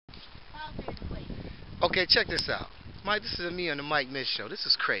Okay, check this out. Mike, this is me on the Mic Mich Show. This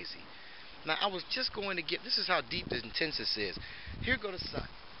is crazy. Now, I was just going to get... This is how deep and intense this is. Here go the sun.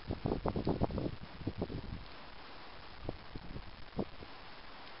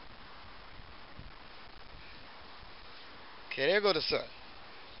 Okay, there go the sun.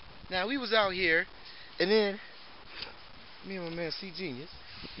 Now, we was out here, and then me and my man C Genius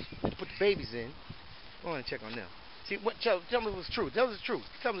put the babies in. I want to check on them. See, tell me what's true. Tell me the truth.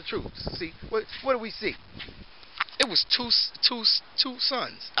 Tell me the truth. See, what do we see? It was two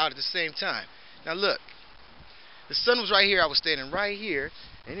suns out at the same time. Now look, the sun was right here. I was standing right here,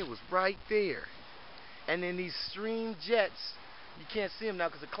 and it was right there. And then these stream jets, you can't see them now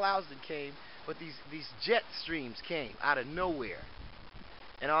because the clouds that came, but these jet streams came out of nowhere.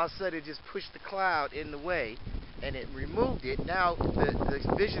 And all of a sudden, it just pushed the cloud in the way, and it removed it. Now,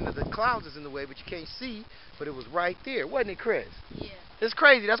 the vision of the clouds is in the way, but you can't see, but it was right there. Wasn't it, Chris? Yeah. It's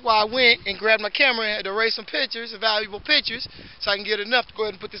crazy. That's why I went and grabbed my camera and had to erase some pictures, some valuable pictures, so I can get enough to go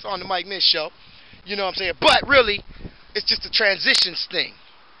ahead and put this on the Mic Mich Show. You know what I'm saying? But really, it's just a transitions thing,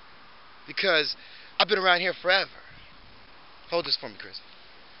 because I've been around here forever. Hold this for me, Chris.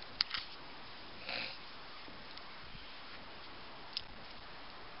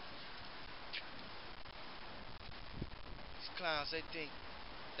 Clowns, they think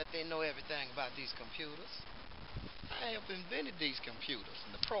that they know everything about these computers. I have invented these computers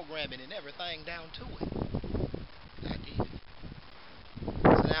and the programming and everything down to it. I did.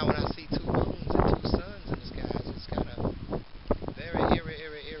 So now when I see two moons and two suns in the skies, it's kind of very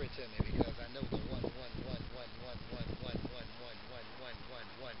eerie to me, because I know the one.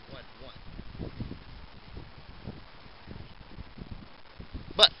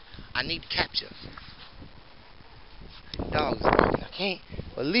 But I need to capture. Dogs barking. I can't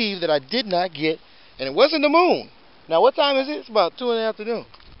believe that I did not get, and it wasn't the moon. Now what time is it? It's about 2 in the afternoon.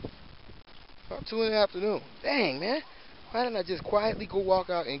 About 2 in the afternoon. Dang, man. Why didn't I just quietly go walk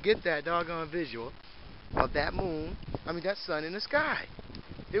out and get that doggone visual of that moon, that sun in the sky?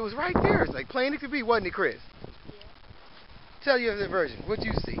 It was right there. It's like plain it could be, wasn't it, Chris? Yeah. Tell you the version. What'd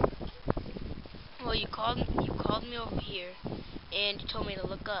you see? Well, you called me over here, and you told me to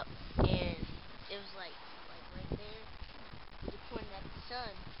look up, and it was like right there. You pointed at the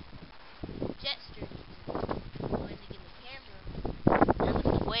sun, jet streams, pointing in the camera, and I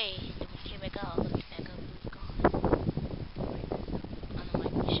looked away, and when it came back out, I looked back up, and it was gone. Right there, on the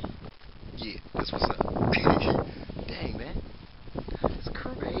Mic Mich Show. Yeah, that's what's up. Dang, man. That's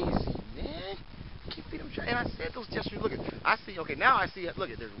crazy, man. Keep them trying. And I said those jet streams. Look at, I see, okay, now I see it. Look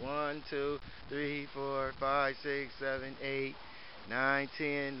at, there's 1, 2, 3, 4, 5, 6, 7, 8, 9,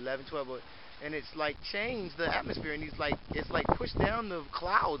 10, 11, 12. And it's like changed the atmosphere, and it's like pushed down the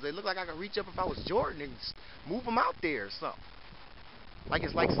clouds. They look like I could reach up if I was Jordan and move them out there or something. Like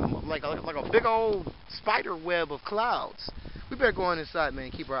it's like a big old spider web of clouds. We better go on inside, man,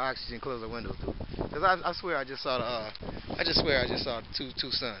 and keep our oxygen, close our windows, dude. Because I swear I just saw the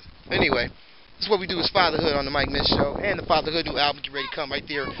two suns. Anyway, this is what we do, is fatherhood on the Mic Mich Show, and the Fatherhood new album get ready to come right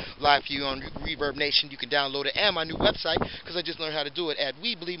there live for you on Reverb Nation. You can download it, and my new website, because I just learned how to do it at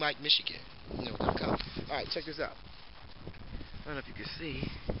We Believe Mike Michigan. .com. Alright, check this out. I don't know if you can see.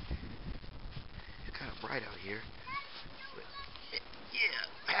 It's kind of bright out here. But yeah,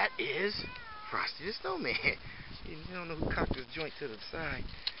 that is Frosty the Snowman. You don't know who cocked this joint to the side.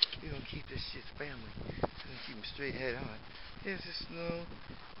 We're going to keep this shit family. We're going to keep him straight head on. There's the snow.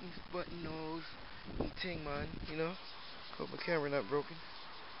 He's button nose. And ting man, you know. Hope my camera not broken.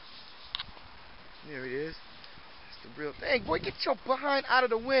 There it is. That's the real thing. Boy, get your behind out of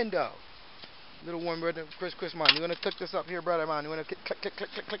the window. Little one brother, Chris, man. You wanna click this up here, brother, man? You wanna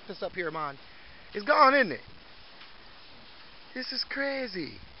click this up here, man? It's gone, isn't it? This is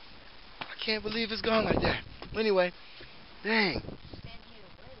crazy. I can't believe it's gone like that. Anyway, dang.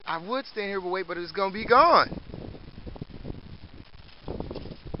 I would stand here but wait, but it's gonna be gone.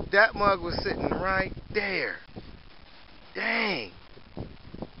 That mug was sitting right there. Dang.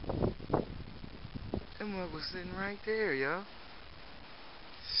 That mug was sitting right there, yo.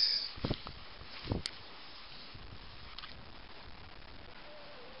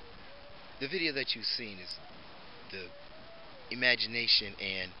 The video that you've seen is the imagination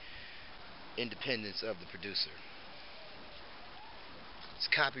and independence of the producer. It's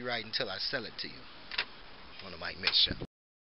copyright until I sell it to you on the Mic Mich Show.